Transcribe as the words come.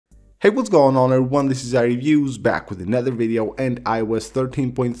Hey, what's going on everyone, this is iReviews back with another video, and iOS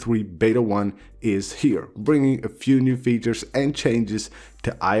 13.3 Beta 1 is here, bringing a few new features and changes to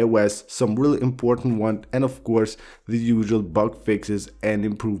iOS, some really important ones, and of course the usual bug fixes and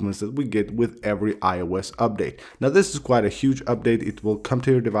improvements that we get with every iOS update. Now this is quite a huge update. It will come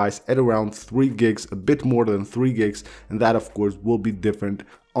to your device at around 3 gigs, a bit more than 3 gigs, and that of course will be different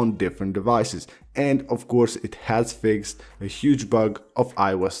on different devices. And of course it has fixed a huge bug of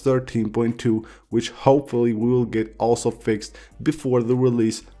iOS 13.2, which hopefully we will get also fixed before the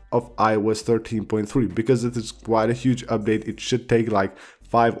release of iOS 13.3, because it is quite a huge update. It should take like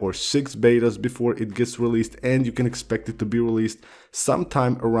 5 or 6 betas before it gets released, and you can expect it to be released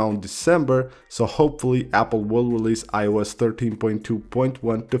sometime around December. So hopefully Apple will release iOS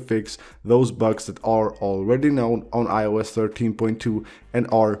 13.2.1 to fix those bugs that are already known on iOS 13.2 and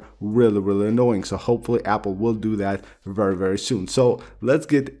are really annoying. So hopefully Apple will do that very soon. So let's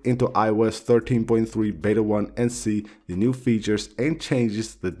get into iOS 13.3 Beta 1 and see the new features and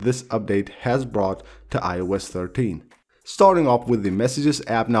changes that this update has brought to iOS 13. Starting off with the Messages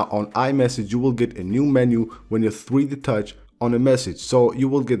app. Now on iMessage you will get a new menu when you 3D touch on a message. So you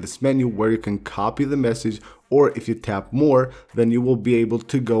will get this menu where you can copy the message, or if you tap more, then you will be able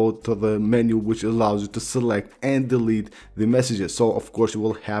to go to the menu which allows you to select and delete the messages. So of course you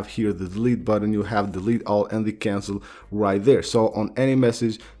will have here the delete button, you have delete all and the cancel right there. So on any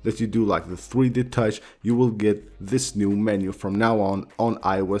message that you do like the 3D touch, you will get this new menu from now on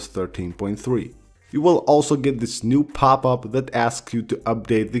iOS 13.3. You will also get this new pop-up that asks you to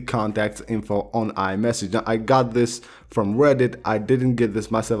update the contacts info on iMessage. Now I got this from Reddit. I didn't get this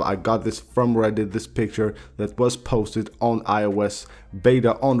myself. I got this from Reddit, this picture that was posted on iOS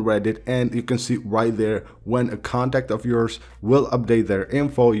beta on Reddit, and you can see right there when a contact of yours will update their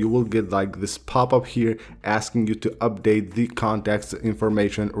info, you will get like this pop-up here asking you to update the contacts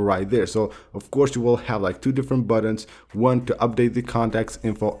information right there. So of course you will have like 2 different buttons, one to update the contacts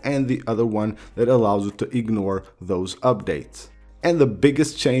info and the other one that allows you to ignore those updates. And the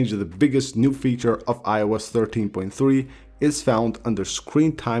biggest change, the biggest new feature of iOS 13.3 is found under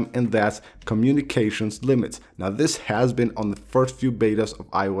screen time, and that's communications limits. Now this has been on the first few betas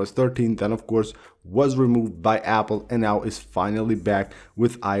of iOS 13, then of course was removed by Apple and now is finally back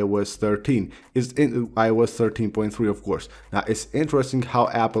with iOS 13. It's in iOS 13.3 of course. Now it's interesting how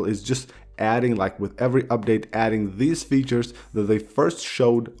Apple is just adding, like with every update, adding these features that they first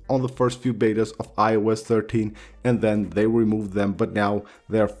showed on the first few betas of iOS 13, and then they removed them, but now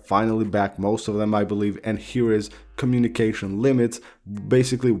they're finally back, most of them I believe. And here is communication limits.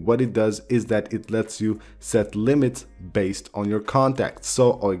 Basically what it does is that it lets you set limits based on your contacts.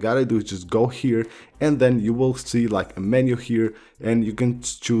 So all you gotta do is just go here, and then you will see like a menu here, and you can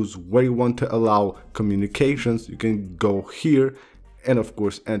choose where you want to allow communications. You can go here and of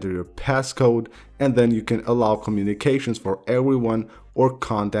course enter your passcode, and then you can allow communications for everyone or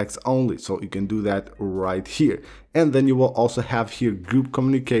contacts only. So you can do that right here. And then you will also have here group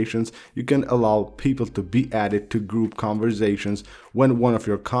communications. You can allow people to be added to group conversations when one of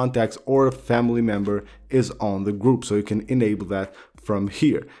your contacts or a family member is on the group. So you can enable that from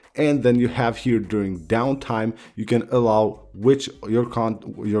here. And then you have here during downtime, you can allow which your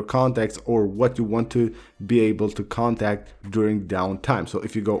contacts or what you want to be able to contact during downtime. So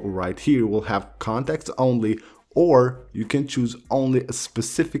if you go right here, you will have contacts only, or you can choose only a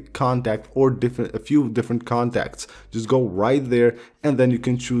specific contact or a few different contacts. Just go right there, and then you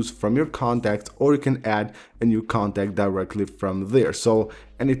can choose from your contacts, or you can add a new contact directly from there. So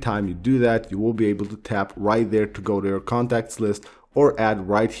anytime you do that, you will be able to tap right there to go to your contacts list, or add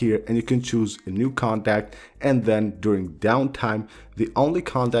right here, and you can choose a new contact. And then during downtime, the only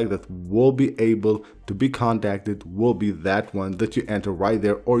contact that will be able to be contacted will be that one that you enter right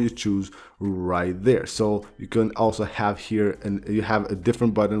there, or you choose right there. So you can also have here, and you have a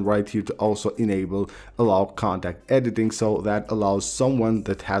different button right here to also enable allow contact editing, so that allows someone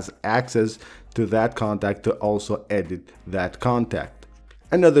that has access to that contact to also edit that contact.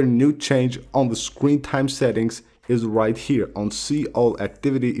 Another new change on the screen time settings is right here on see all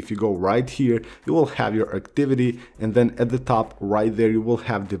activity. If you go right here, you will have your activity, and then at the top right there you will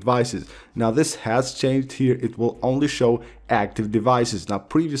have devices. Now this has changed here. It will only show active devices. Now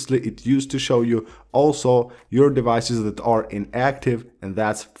previously it used to show you also your devices that are inactive, and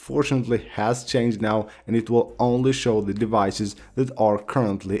that's fortunately has changed now, and it will only show the devices that are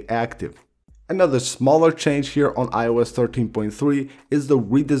currently active. Another smaller change here on iOS 13.3 is the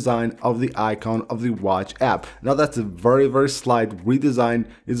redesign of the icon of the Watch app. Now that's a very slight redesign.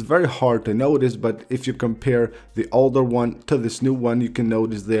 It's very hard to notice, but if you compare the older one to this new one, you can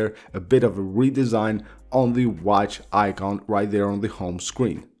notice there a bit of a redesign on the Watch icon right there on the home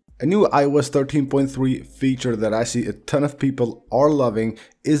screen. A new iOS 13.3 feature that I see a ton of people are loving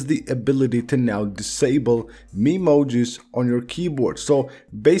is the ability to now disable Memojis on your keyboard. So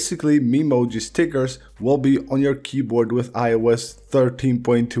basically Memoji stickers will be on your keyboard with iOS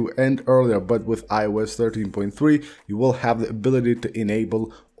 13.2 and earlier, but with iOS 13.3 you will have the ability to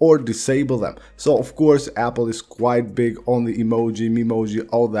enable or disable them. So of course Apple is quite big on the Memoji,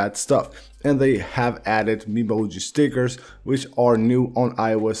 all that stuff. And they have added Memoji stickers, which are new on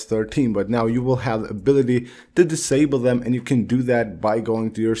iOS 13, but now you will have the ability to disable them, and you can do that by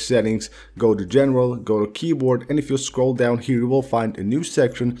going to your settings, go to general, go to keyboard, and if you scroll down here you will find a new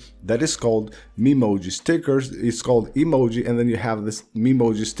section that is called Memoji stickers. It's called emoji, and then you have this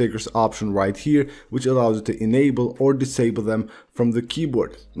Memoji stickers option right here, which allows you to enable or disable them from the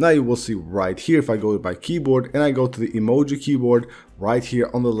keyboard. Now you will see right here, if I go to my keyboard and I go to the emoji keyboard, right here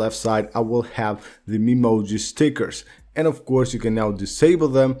on the left side I will have the Memoji stickers, and of course you can now disable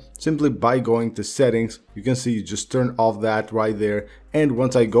them simply by going to settings. You can see you just turn off that right there, and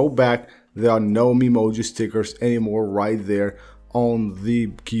once I go back there are no Memoji stickers anymore right there on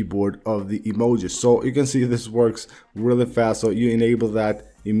the keyboard of the emojis. So you can see this works really fast. So you enable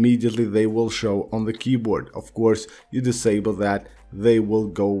that, immediately they will show on the keyboard. Of course you disable that, they will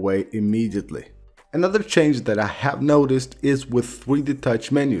go away immediately. Another change that I have noticed is with 3D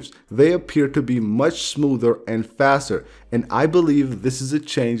Touch menus. They appear to be much smoother and faster, and I believe this is a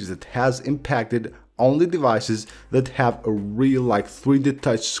change that has impacted only devices that have a real 3D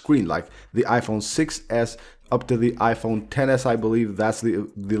Touch screen, like the iPhone 6s up to the iPhone XS. I believe that's the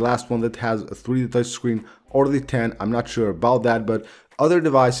last one that has a 3D Touch screen, or the 10, I'm not sure about that, but other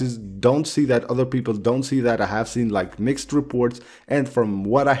devices don't see that, other people don't see that. I have seen mixed reports, and from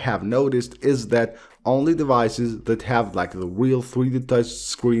what I have noticed is that only devices that have the real 3D Touch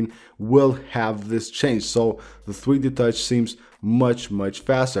screen will have this change. So the 3D Touch seems much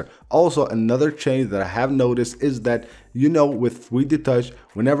faster. Also, another change that I have noticed is that, with 3D Touch,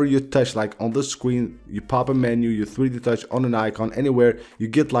 whenever you touch on the screen, you pop a menu, you 3D touch on an icon anywhere, you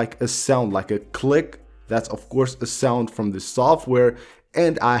get a sound, a click. That's of course a sound from the software,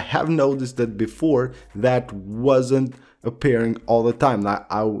 and I have noticed that before that wasn't appearing all the time. Now,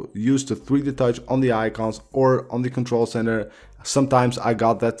 I used to 3D touch on the icons or on the control center. Sometimes I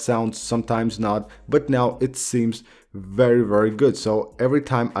got that sound, sometimes not, but now it seems very good. So every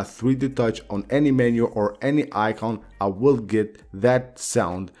time I 3D touch on any menu or any icon, I will get that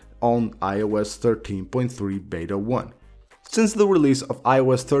sound on iOS 13.3 beta 1. Since the release of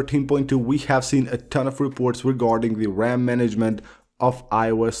iOS 13.2, we have seen a ton of reports regarding the RAM management of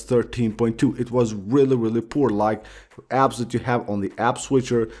iOS 13.2. It was really poor. Apps that you have on the app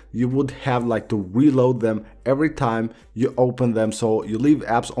switcher, you would have to reload them every time you open them. So you leave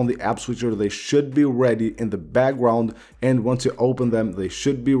apps on the app switcher, they should be ready in the background, and once you open them they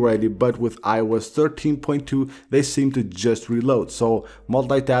should be ready. But with iOS 13.2 they seem to just reload. So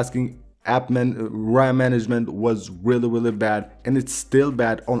multitasking, RAM management was really bad, and it's still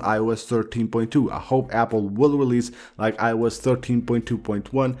bad on iOS 13.2. I hope Apple will release iOS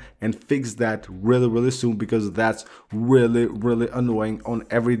 13.2.1 and fix that really soon, because that's really annoying on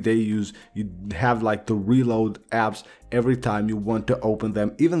everyday use. You have to reload apps every time you want to open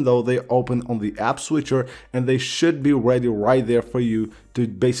them, even though they open on the app switcher, and they should be ready right there for you to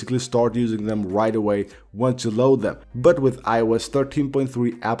basically start using them right away once you load them. But with iOS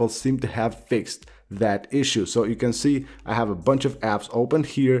 13.3, Apple seemed to have fixed that issue. So you can see I have a bunch of apps open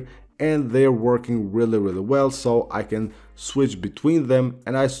here, and they're working really well, so I can switch between them,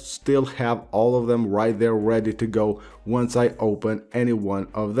 and I still have all of them right there ready to go once I open any one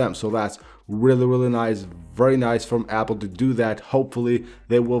of them. So that's really nice, very nice from Apple to do that. Hopefully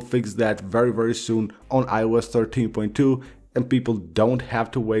they will fix that very soon on iOS 13.2, and people don't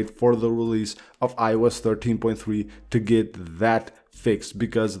have to wait for the release of iOS 13.3 to get that fixed,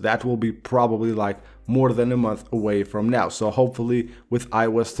 because that will be probably more than a month away from now. So hopefully with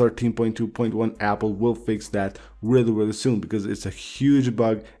iOS 13.2.1 Apple will fix that really soon, because it's a huge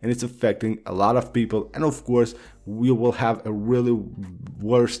bug and it's affecting a lot of people, and of course we will have a really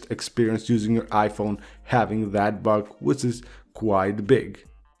worst experience using your iPhone having that bug, which is quite big.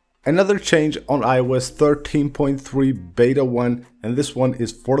 Another change on iOS 13.3 beta 1, and this one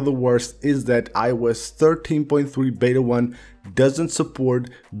is for the worst, is that iOS 13.3 beta 1 doesn't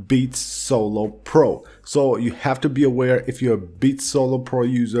support Beats Solo Pro. So you have to be aware, if you're a Beats Solo Pro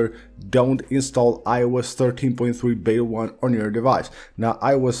user, don't install iOS 13.3 beta 1 on your device. Now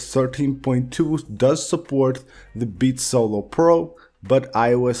iOS 13.2 does support the Beats Solo Pro, but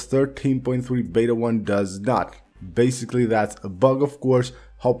iOS 13.3 beta 1 does not. Basically that's a bug, of course.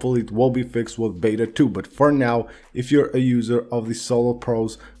 Hopefully it will be fixed with beta 2, but for now, if you're a user of the Solo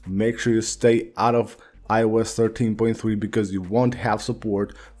Pros, make sure you stay out of iOS 13.3 because you won't have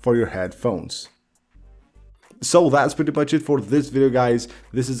support for your headphones. So that's pretty much it for this video, guys.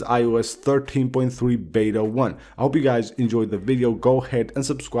 This is iOS 13.3 beta 1. I hope you guys enjoyed the video. Go ahead and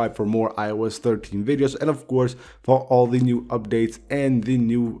subscribe for more iOS 13 videos, and of course for all the new updates and the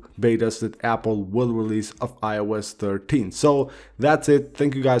new betas that Apple will release of iOS 13. So that's it.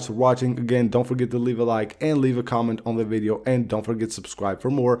 Thank you guys for watching. Again, don't forget to leave a like and leave a comment on the video, and don't forget to subscribe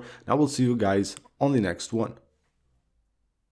for more. I will see you guys on the next one.